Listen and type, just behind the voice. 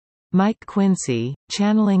Mike Quinsey,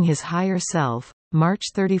 Channeling His Higher Self, March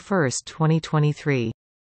 31, 2023.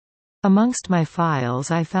 Amongst my files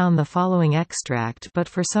I found the following extract, but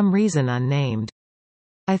for some reason unnamed.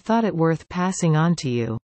 I thought it worth passing on to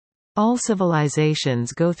you. All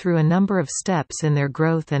civilizations go through a number of steps in their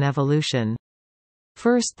growth and evolution.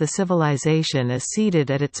 First, the civilization is seated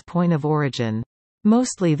at its point of origin.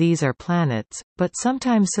 Mostly these are planets, but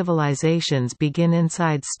sometimes civilizations begin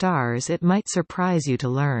inside stars. It might surprise you to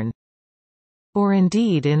learn. Or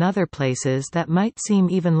indeed in other places that might seem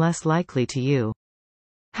even less likely to you.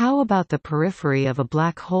 How about the periphery of a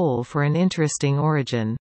black hole for an interesting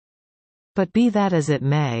origin? But be that as it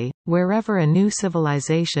may, wherever a new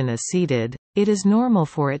civilization is seated, it is normal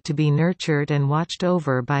for it to be nurtured and watched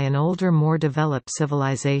over by an older, more developed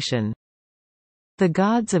civilization. The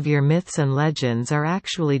gods of your myths and legends are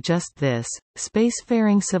actually just this,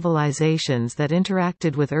 spacefaring civilizations that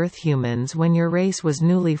interacted with Earth humans when your race was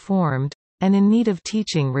newly formed, and in need of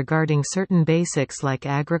teaching regarding certain basics like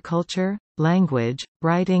agriculture, language,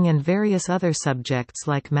 writing and various other subjects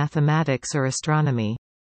like mathematics or astronomy.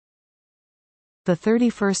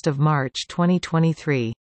 31st of March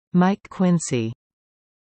 2023. Mike Quinsey.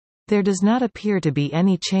 There does not appear to be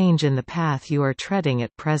any change in the path you are treading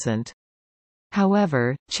at present.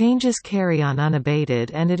 However, changes carry on unabated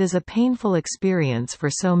and it is a painful experience for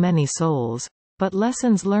so many souls, but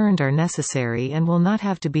lessons learned are necessary and will not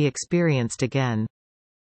have to be experienced again.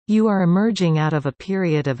 You are emerging out of a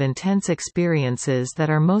period of intense experiences that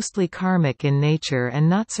are mostly karmic in nature and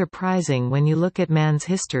not surprising when you look at man's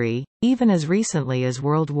history, even as recently as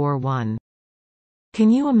World War I. Can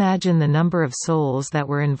you imagine the number of souls that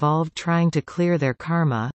were involved trying to clear their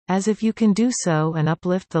karma? As if you can do so and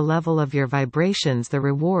uplift the level of your vibrations, the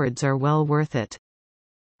rewards are well worth it.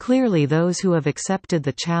 Clearly those who have accepted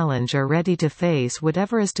the challenge are ready to face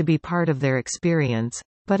whatever is to be part of their experience,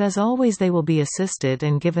 but as always they will be assisted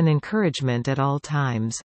and given encouragement at all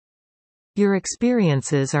times. Your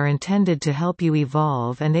experiences are intended to help you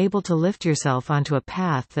evolve and able to lift yourself onto a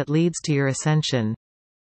path that leads to your ascension.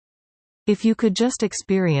 If you could just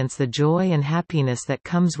experience the joy and happiness that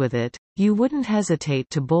comes with it, you wouldn't hesitate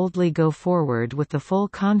to boldly go forward with the full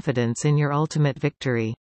confidence in your ultimate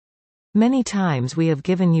victory. Many times we have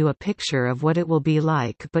given you a picture of what it will be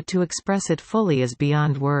like, but to express it fully is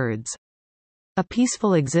beyond words. A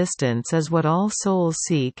peaceful existence is what all souls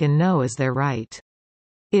seek and know is their right.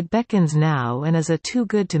 It beckons now and is a too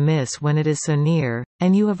good to miss when it is so near,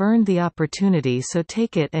 and you have earned the opportunity, so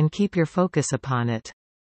take it and keep your focus upon it.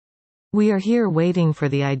 We are here waiting for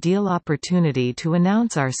the ideal opportunity to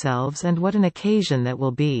announce ourselves, and what an occasion that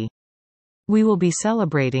will be. We will be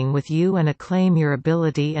celebrating with you and acclaim your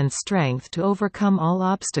ability and strength to overcome all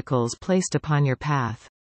obstacles placed upon your path.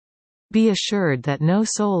 Be assured that no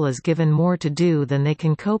soul is given more to do than they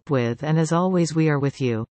can cope with, and as always we are with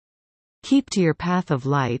you. Keep to your path of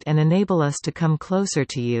light and enable us to come closer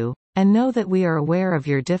to you, and know that we are aware of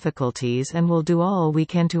your difficulties and will do all we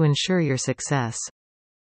can to ensure your success.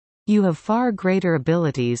 You have far greater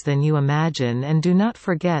abilities than you imagine, and do not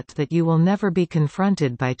forget that you will never be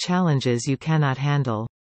confronted by challenges you cannot handle.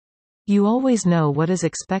 You always know what is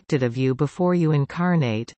expected of you before you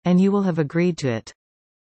incarnate, and you will have agreed to it.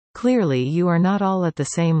 Clearly you are not all at the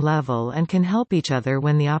same level and can help each other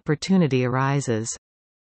when the opportunity arises.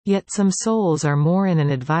 Yet some souls are more in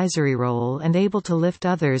an advisory role and able to lift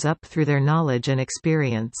others up through their knowledge and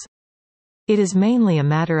experience. It is mainly a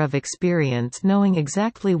matter of experience, knowing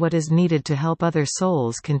exactly what is needed to help other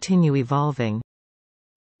souls continue evolving.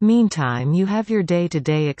 Meantime, you have your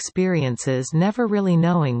day-to-day experiences, never really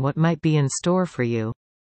knowing what might be in store for you.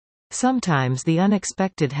 Sometimes the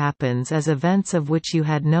unexpected happens as events of which you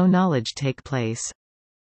had no knowledge take place.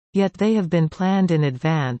 Yet they have been planned in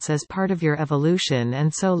advance as part of your evolution,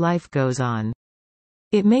 and so life goes on.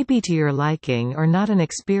 It may be to your liking or not an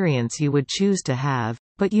experience you would choose to have,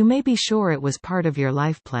 but you may be sure it was part of your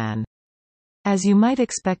life plan. As you might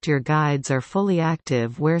expect, your guides are fully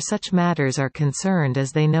active where such matters are concerned,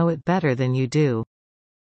 as they know it better than you do.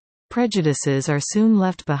 Prejudices are soon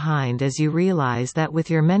left behind as you realize that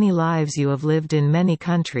with your many lives you have lived in many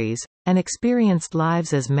countries, and experienced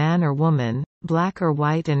lives as man or woman, black or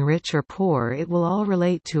white, and rich or poor, it will all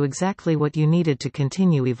relate to exactly what you needed to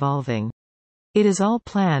continue evolving. It is all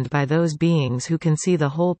planned by those beings who can see the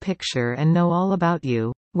whole picture and know all about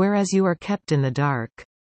you, whereas you are kept in the dark.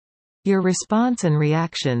 Your response and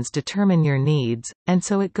reactions determine your needs, and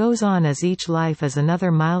so it goes on, as each life is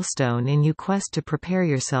another milestone in your quest to prepare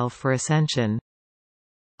yourself for ascension.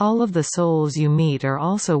 All of the souls you meet are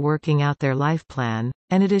also working out their life plan,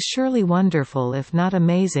 and it is surely wonderful, if not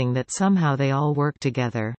amazing, that somehow they all work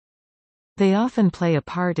together. They often play a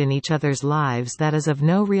part in each other's lives that is of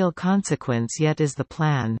no real consequence yet is the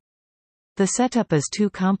plan. The setup is too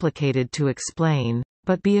complicated to explain,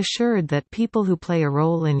 but be assured that people who play a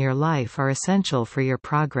role in your life are essential for your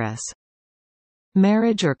progress.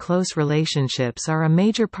 Marriage or close relationships are a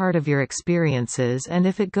major part of your experiences, and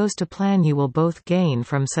if it goes to plan you will both gain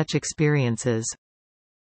from such experiences.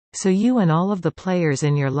 So you and all of the players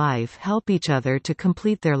in your life help each other to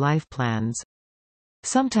complete their life plans.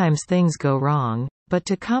 Sometimes things go wrong, but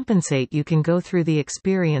to compensate you can go through the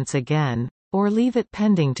experience again, or leave it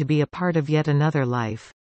pending to be a part of yet another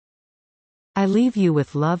life. I leave you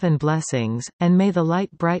with love and blessings, and may the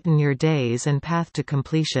light brighten your days and path to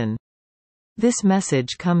completion. This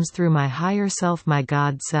message comes through my higher self, my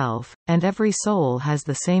God self, and every soul has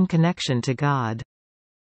the same connection to God.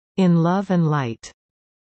 In love and light.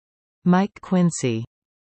 Mike Quinsey.